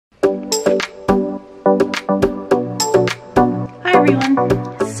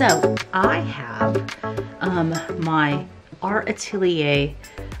So I have my R.Atelier,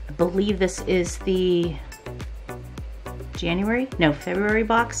 I believe this is the February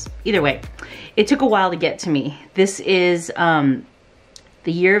box. Either way, it took a while to get to me. This is the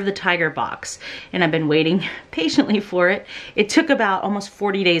Year of the Tiger box, and I've been waiting patiently for it. It took about almost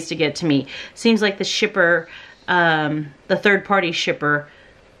 40 days to get to me. Seems like the shipper, the third-party shipper,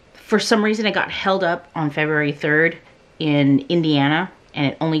 for some reason it got held up on February 3rd in Indiana, and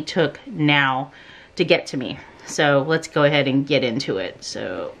it only took now to get to me. So let's go ahead and get into it.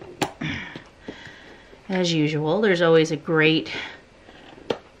 So as usual, there's always a great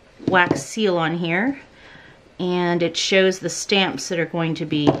wax seal on here, and it shows the stamps that are going to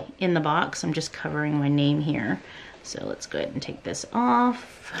be in the box. I'm just covering my name here. So let's go ahead and take this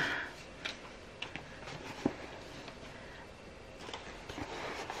off.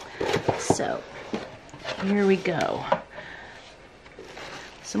 So here we go.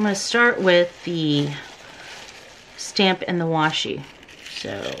 So I'm going to start with the stamp and the washi.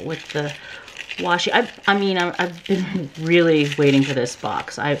 So with the washi, I've been really waiting for this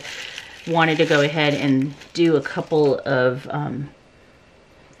box. I wanted to go ahead and do a couple of,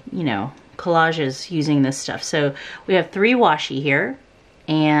 you know, collages using this stuff. So we have 3 washi here,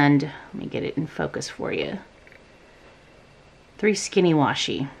 and let me get it in focus for you. 3 skinny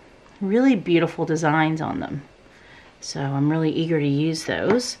washi. Really beautiful designs on them. So I'm really eager to use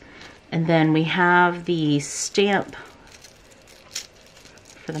those. And then we have the stamp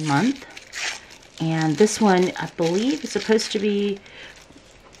for the month. And this one, I believe, is supposed to be,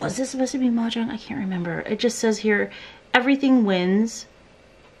 was this supposed to be Mahjong? I can't remember. It just says here, everything wins.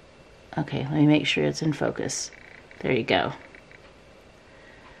 Okay, let me make sure it's in focus. There you go.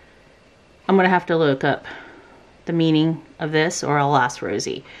 I'm gonna have to look up the meaning of this, or I'll ask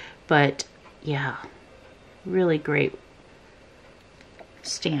Rosie. But yeah, really great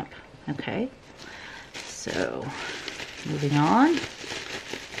stamp. Okay, so moving on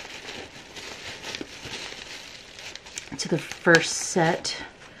to the first set.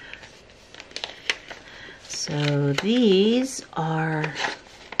 So these are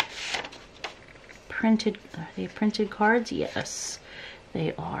printed, are they printed cards? Yes,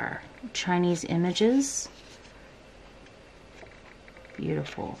 they are. Chinese images.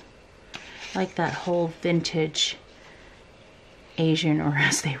 Beautiful. Like that whole vintage Asian, or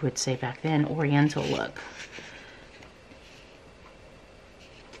as they would say back then, Oriental look.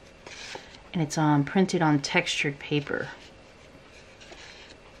 And it's printed on textured paper.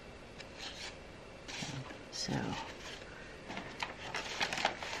 So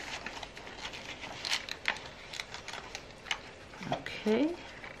okay.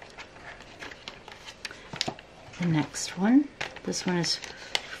 The next one. This one is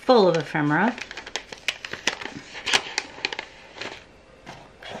full of ephemera.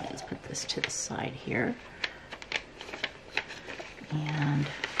 Let's put this to the side here. And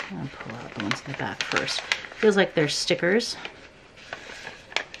I'm going to pull out the ones in the back first. Feels like they're stickers.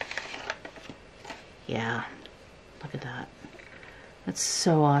 Yeah, look at that. That's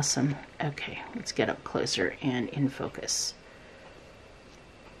so awesome. Okay, let's get up closer and in focus.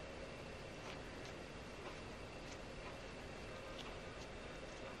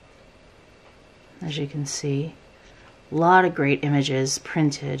 As you can see, a lot of great images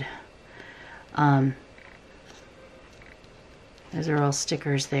printed. Those are all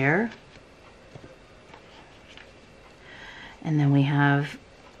stickers there. And then we have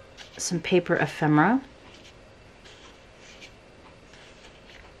some paper ephemera.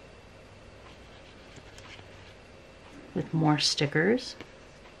 With more stickers.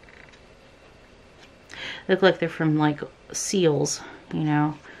 They look like they're from like seals, you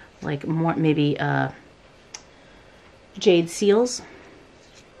know. Like more, maybe jade seals.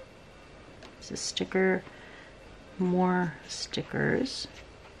 It's a sticker, more stickers,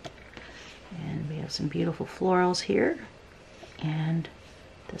 and we have some beautiful florals here, and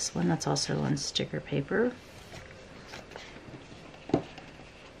this one that's also on sticker paper.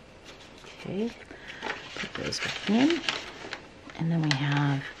 Okay, put those back in, and then we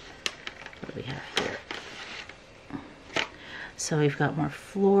have, what do we have here? So we've got more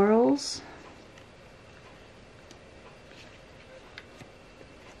florals.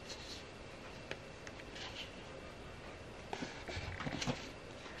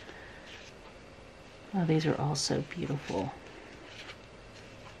 Oh, these are also beautiful.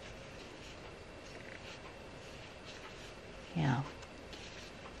 Yeah.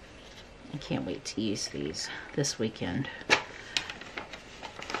 I can't wait to use these this weekend.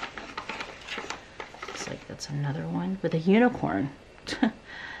 Like that's another one with a unicorn.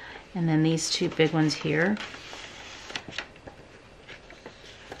 And then these 2 big ones here.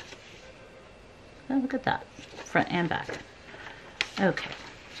 look at that, front and back. Okay.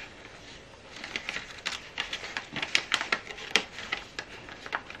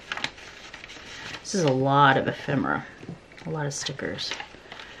 This is a lot of ephemera, a lot of stickers.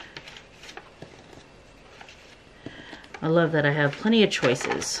 I love that I have plenty of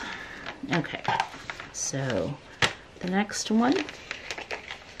choices. Okay, so the next one.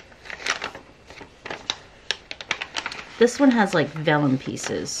 This one has like vellum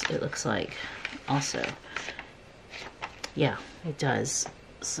pieces, it looks like, also. Yeah, it does.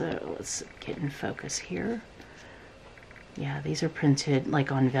 So let's get in focus here. Yeah, these are printed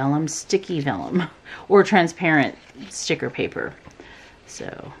like on vellum, sticky vellum, or transparent sticker paper.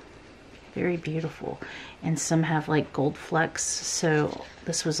 So, very beautiful. And some have like gold flecks, so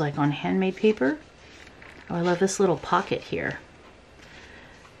this was like on handmade paper. Oh, I love this little pocket here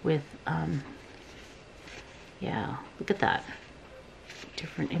with, yeah, look at that.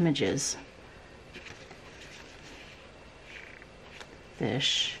 Different images.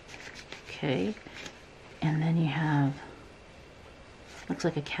 Fish, okay. And then you have, looks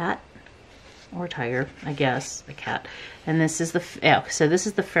like a cat or a tiger, I guess, a cat. And this is the, oh, so this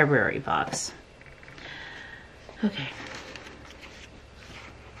is the February box. Okay.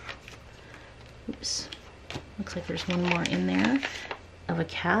 Oops. Looks like there's one more in there of a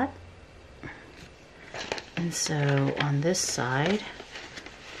cat. And so on this side,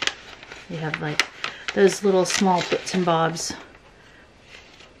 you have like those little small bits and bobs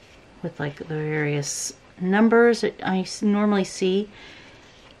with like the various numbers that I normally see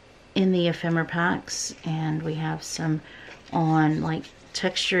in the ephemera packs. And we have some on like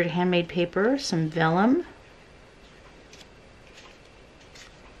textured handmade paper, some vellum.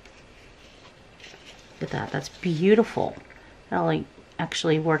 Look at that, that's beautiful. That'll like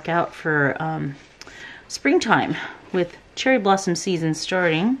actually work out for springtime with cherry blossom season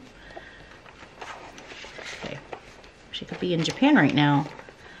starting. Okay, she could be in Japan right now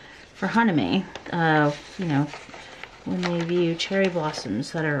for Haname, you know, when they view cherry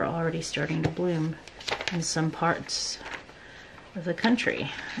blossoms that are already starting to bloom in some parts of the country.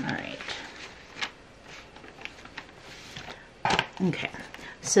 All right. Okay,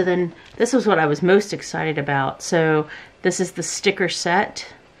 so then this was what I was most excited about. So this is the sticker set,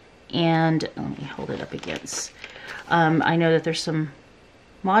 and let me hold it up against. I know that there's some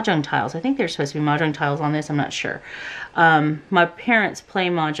mahjong tiles. I think there's supposed to be mahjong tiles on this. I'm not sure. My parents play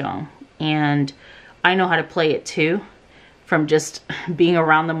mahjong, and I know how to play it too, from just being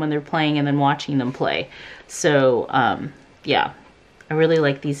around them when they're playing and then watching them play. So yeah, I really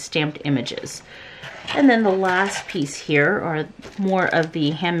like these stamped images. And then the last piece here are more of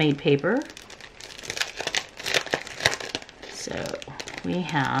the handmade paper. So we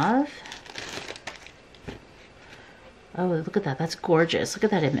have, oh, look at that, that's gorgeous. Look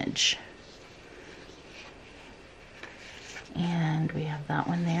at that image. And we have that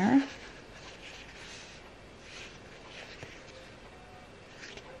one there.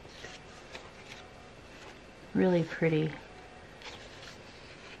 Really pretty.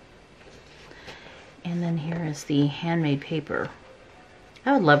 And then here is the handmade paper.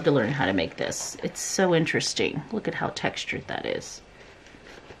 I would love to learn how to make this. It's so interesting. Look at how textured that is.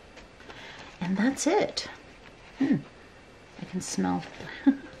 And that's it. I can smell.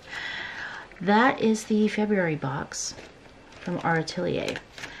 That is the February box from R.Atelier.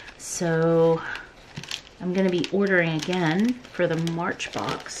 So I'm going to be ordering again for the March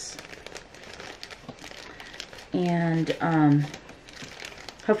box. And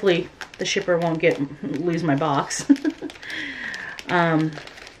hopefully the shipper won't lose my box. But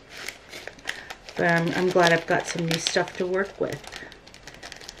I'm glad I've got some new stuff to work with.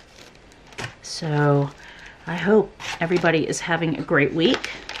 So I hope everybody is having a great week,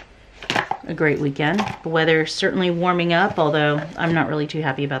 a great weekend. The weather's certainly warming up, although I'm not really too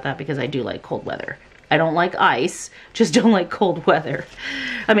happy about that because I do like cold weather. I don't like ice, just don't like cold weather.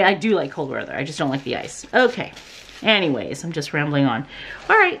 I mean, I do like cold weather, I just don't like the ice. Okay, anyways, I'm just rambling on.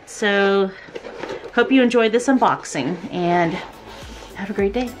 All right, so hope you enjoyed this unboxing and have a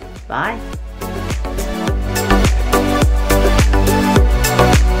great day. Bye.